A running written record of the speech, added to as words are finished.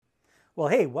Well,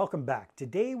 hey, welcome back.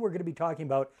 Today we're going to be talking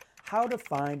about how to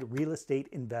find real estate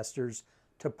investors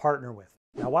to partner with.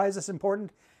 Now, why is this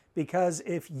important? Because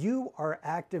if you are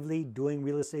actively doing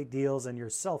real estate deals and you're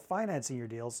self-financing your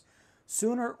deals,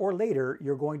 sooner or later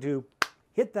you're going to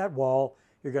hit that wall.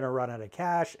 You're going to run out of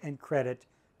cash and credit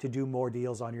to do more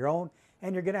deals on your own,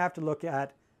 and you're going to have to look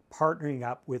at partnering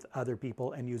up with other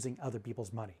people and using other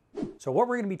people's money. So what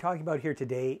we're going to be talking about here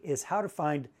today is how to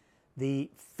find the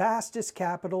fastest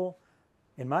capital,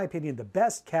 in my opinion, the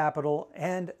best capital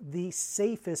and the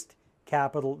safest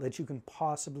capital that you can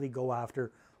possibly go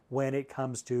after when it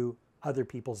comes to other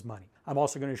people's money. I'm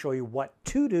also going to show you what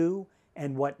to do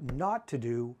and what not to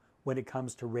do when it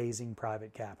comes to raising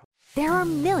private capital. There are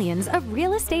millions of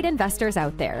real estate investors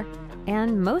out there,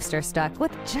 and most are stuck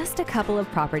with just a couple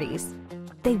of properties.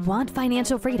 They want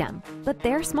financial freedom, but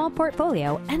their small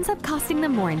portfolio ends up costing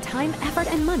them more in time, effort,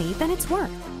 and money than it's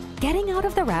worth. Getting out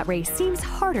of the rat race seems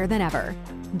harder than ever.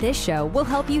 This show will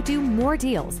help you do more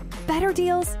deals, better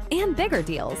deals, and bigger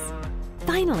deals.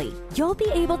 Finally, you'll be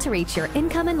able to reach your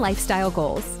income and lifestyle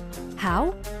goals.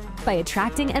 How? By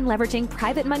attracting and leveraging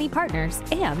private money partners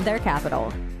and their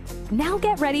capital. Now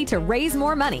get ready to raise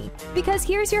more money, because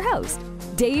here's your host,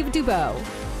 Dave Dubeau.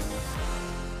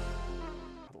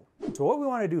 So what we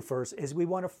want to do first is we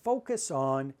want to focus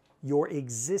on your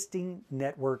existing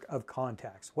network of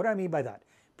contacts. What do I mean by that?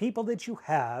 People that you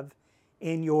have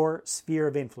in your sphere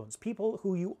of influence, people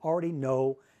who you already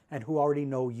know and who already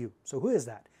know you. So who is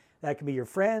that? That can be your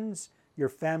friends, your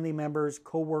family members,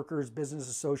 co-workers, business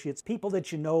associates, people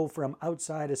that you know from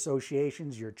outside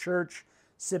associations, your church,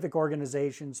 civic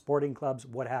organizations, sporting clubs,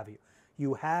 what have you.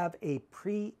 You have a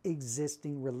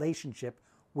pre-existing relationship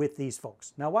with these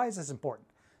folks. Now, why is this important?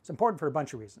 It's important for a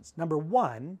bunch of reasons. Number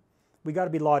one, we got to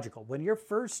be logical. When you're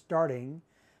first starting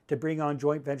to bring on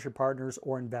joint venture partners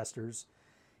or investors,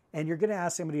 and you're going to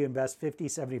ask somebody to invest $50,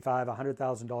 $75,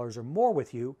 $100,000 or more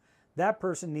with you, that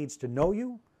person needs to know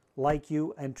you, like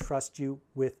you, and trust you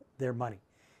with their money.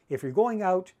 If you're going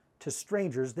out to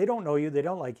strangers, they don't know you, they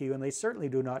don't like you, and they certainly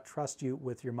do not trust you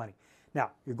with your money.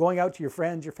 Now, you're going out to your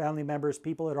friends, your family members,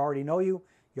 people that already know you,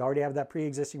 you already have that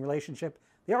pre-existing relationship,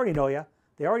 they already know you,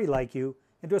 they already like you,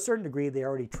 and to a certain degree, they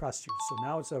already trust you. So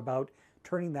now it's about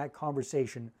turning that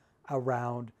conversation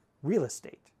around real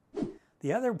estate.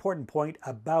 The other important point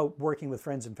about working with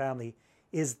friends and family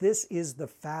is this is the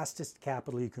fastest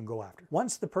capital you can go after.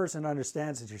 Once the person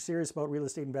understands that you're serious about real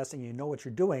estate investing and you know what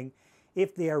you're doing,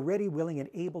 if they are ready, willing, and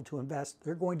able to invest,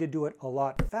 they're going to do it a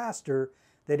lot faster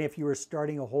than if you were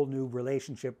starting a whole new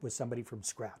relationship with somebody from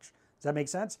scratch. Does that make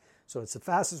sense? So it's the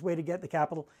fastest way to get the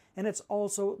capital, and it's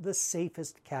also the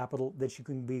safest capital that you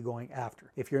can be going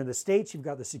after. If you're in the States, you've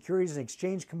got the Securities and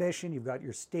Exchange Commission, you've got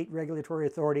your state regulatory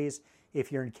authorities.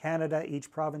 If you're in Canada,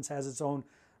 each province has its own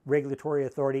regulatory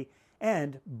authority.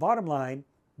 And bottom line,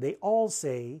 they all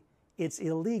say it's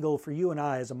illegal for you and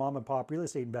I as a mom and pop real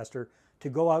estate investor to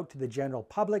go out to the general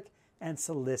public and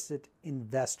solicit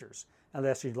investors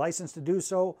unless you're licensed to do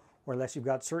so, or unless you've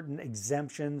got certain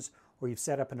exemptions, or you've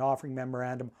set up an offering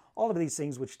memorandum, all of these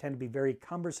things which tend to be very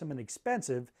cumbersome and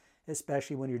expensive,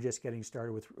 especially when you're just getting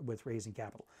started with raising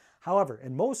capital. However,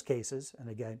 in most cases, and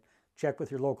again, check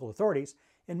with your local authorities,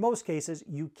 in most cases,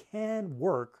 you can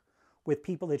work with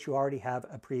people that you already have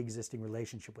a pre-existing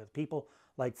relationship with, people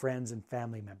like friends and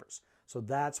family members. So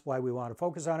that's why we want to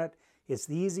focus on it. It's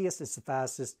the easiest, it's the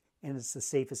fastest, and it's the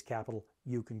safest capital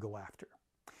you can go after.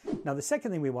 Now, the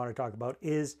second thing we want to talk about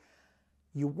is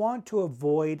you want to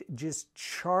avoid just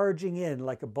charging in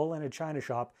like a bull in a china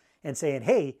shop and saying,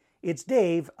 hey, it's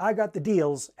Dave, I got the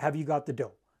deals, have you got the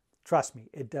dough? Trust me,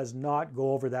 it does not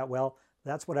go over that well.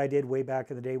 That's what I did way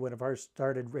back in the day when I first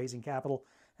started raising capital,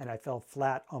 and I fell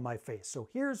flat on my face. So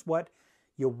here's what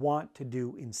you want to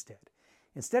do instead.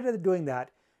 Instead of doing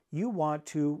that, you want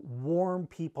to warm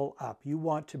people up. You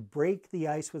want to break the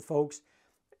ice with folks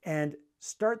and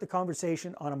start the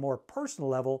conversation on a more personal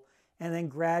level, and then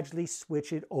gradually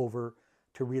switch it over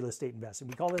to real estate investing.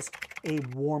 We call this a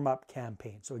warm-up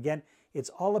campaign. So again, it's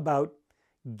all about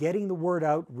getting the word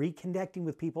out, reconnecting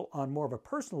with people on more of a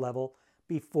personal level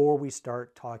before we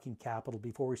start talking capital,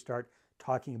 before we start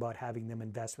talking about having them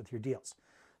invest with your deals.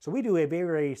 So we do a very,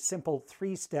 very simple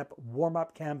 3-step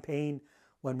warm-up campaign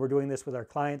when we're doing this with our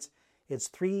clients. It's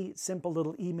 3 simple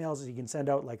little emails that you can send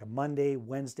out like a Monday,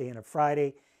 Wednesday, and a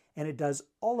Friday, and it does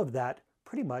all of that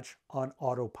pretty much on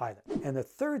autopilot. And the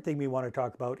third thing we want to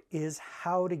talk about is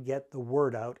how to get the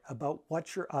word out about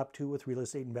what you're up to with real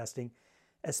estate investing,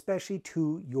 especially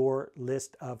to your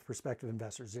list of prospective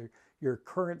investors, your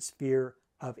current sphere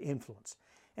of influence.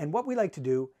 And what we like to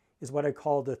do is what I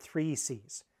call the 3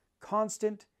 C's: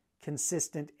 constant,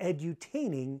 consistent,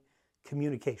 edutaining,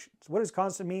 communications. What does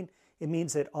constant mean? It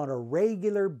means that on a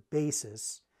regular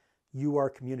basis, you are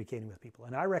communicating with people.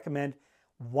 And I recommend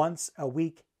once a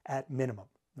week at minimum.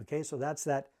 Okay, so that's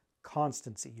that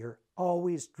constancy. You're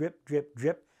always drip, drip,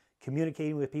 drip,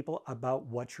 communicating with people about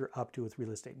what you're up to with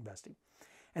real estate investing.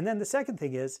 And then the second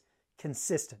thing is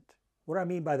consistent. What do I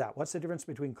mean by that? What's the difference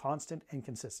between constant and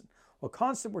consistent? Well,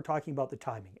 constant, we're talking about the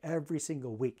timing every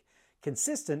single week.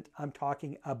 Consistent, I'm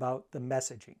talking about the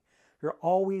messaging. You're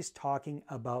always talking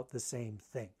about the same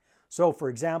thing. So for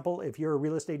example, if you're a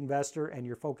real estate investor and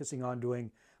you're focusing on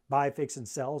doing buy, fix, and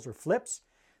sells or flips,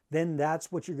 then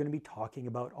that's what you're going to be talking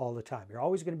about all the time. You're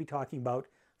always going to be talking about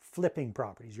flipping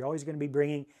properties. You're always going to be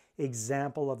bringing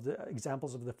examples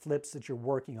of the flips that you're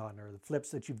working on, or the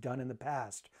flips that you've done in the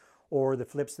past, or the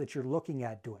flips that you're looking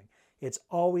at doing. It's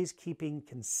always keeping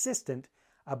consistent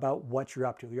about what you're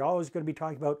up to. You're always going to be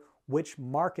talking about which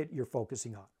market you're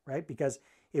focusing on, right? Because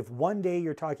if one day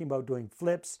you're talking about doing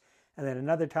flips, and then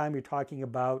another time you're talking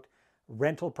about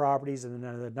rental properties, and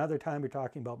then another time you're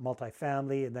talking about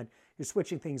multifamily, and then you're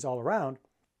switching things all around,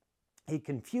 it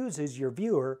confuses your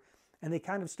viewer, and they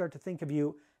kind of start to think of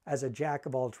you as a jack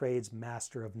of all trades,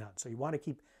 master of none. So you want to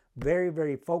keep very,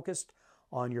 very focused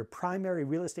on your primary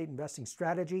real estate investing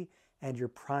strategy and your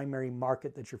primary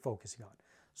market that you're focusing on.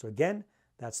 So again,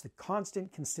 that's the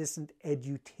constant, consistent,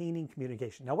 edutaining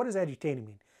communication. Now, what does edutaining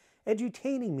mean?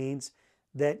 Edutaining means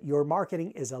that your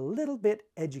marketing is a little bit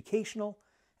educational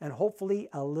and hopefully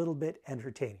a little bit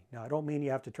entertaining. Now, I don't mean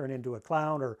you have to turn into a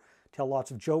clown or tell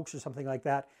lots of jokes or something like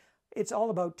that. It's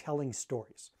all about telling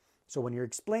stories. So when you're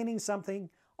explaining something,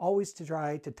 always to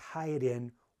try to tie it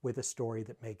in with a story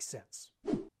that makes sense.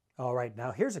 All right,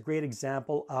 now here's a great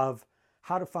example of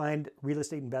how to find real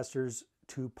estate investors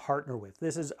to partner with.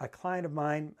 This is a client of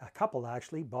mine, a couple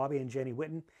actually, Bobby and Jenny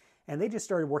Witten, and they just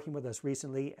started working with us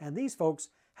recently. And these folks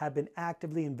have been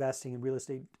actively investing in real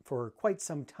estate for quite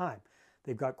some time.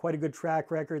 They've got quite a good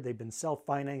track record. They've been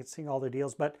self-financing all their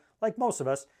deals, but like most of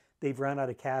us, they've run out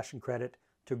of cash and credit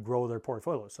to grow their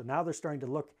portfolio. So now they're starting to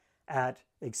look at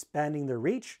expanding their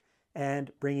reach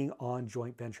and bringing on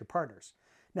joint venture partners.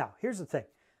 Now, here's the thing.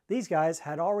 These guys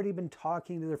had already been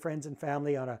talking to their friends and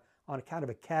family on a kind of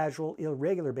a casual,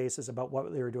 irregular basis about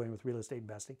what they were doing with real estate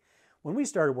investing. When we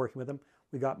started working with them,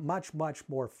 we got much, much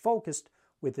more focused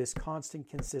with this constant,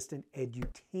 consistent,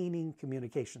 edutaining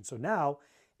communication. So now,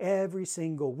 every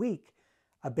single week,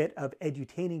 a bit of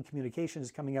edutaining communication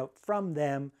is coming out from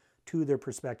them to their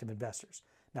prospective investors.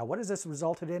 Now, what has this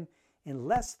resulted in? In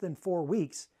less than 4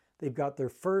 weeks, they've got their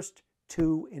first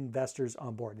 2 investors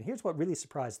on board. And here's what really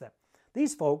surprised them.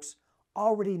 These folks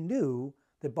already knew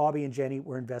that Bobby and Jenny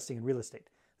were investing in real estate.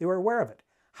 They were aware of it.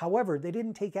 However, they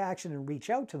didn't take action and reach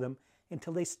out to them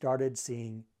until they started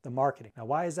seeing the marketing. Now,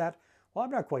 why is that? Well,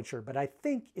 I'm not quite sure, but I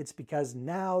think it's because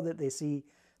now that they see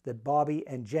that Bobby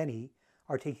and Jenny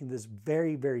are taking this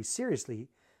very, very seriously,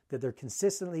 that they're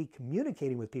consistently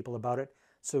communicating with people about it.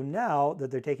 So now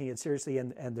that they're taking it seriously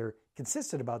and they're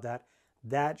consistent about that,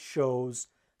 that shows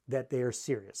that they are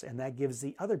serious. And that gives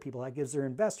the other people, that gives their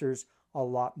investors a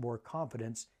lot more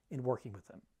confidence in working with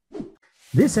them.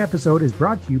 This episode is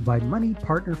brought to you by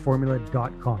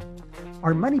MoneyPartnerFormula.com.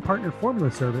 Our Money Partner Formula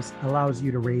service allows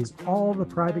you to raise all the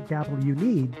private capital you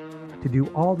need to do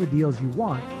all the deals you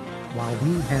want while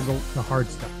we handle the hard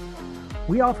stuff.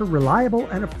 We offer reliable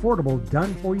and affordable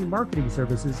done-for-you marketing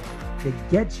services that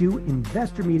get you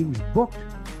investor meetings booked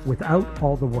without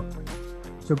all the work.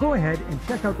 So go ahead and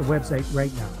check out the website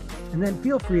right now, and then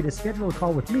feel free to schedule a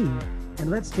call with me, and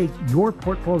let's take your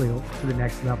portfolio to the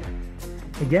next level.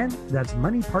 Again, that's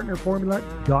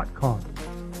MoneyPartnerFormula.com.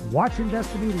 Watch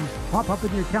investor meetings pop up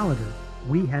in your calendar.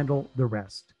 We handle the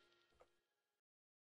rest.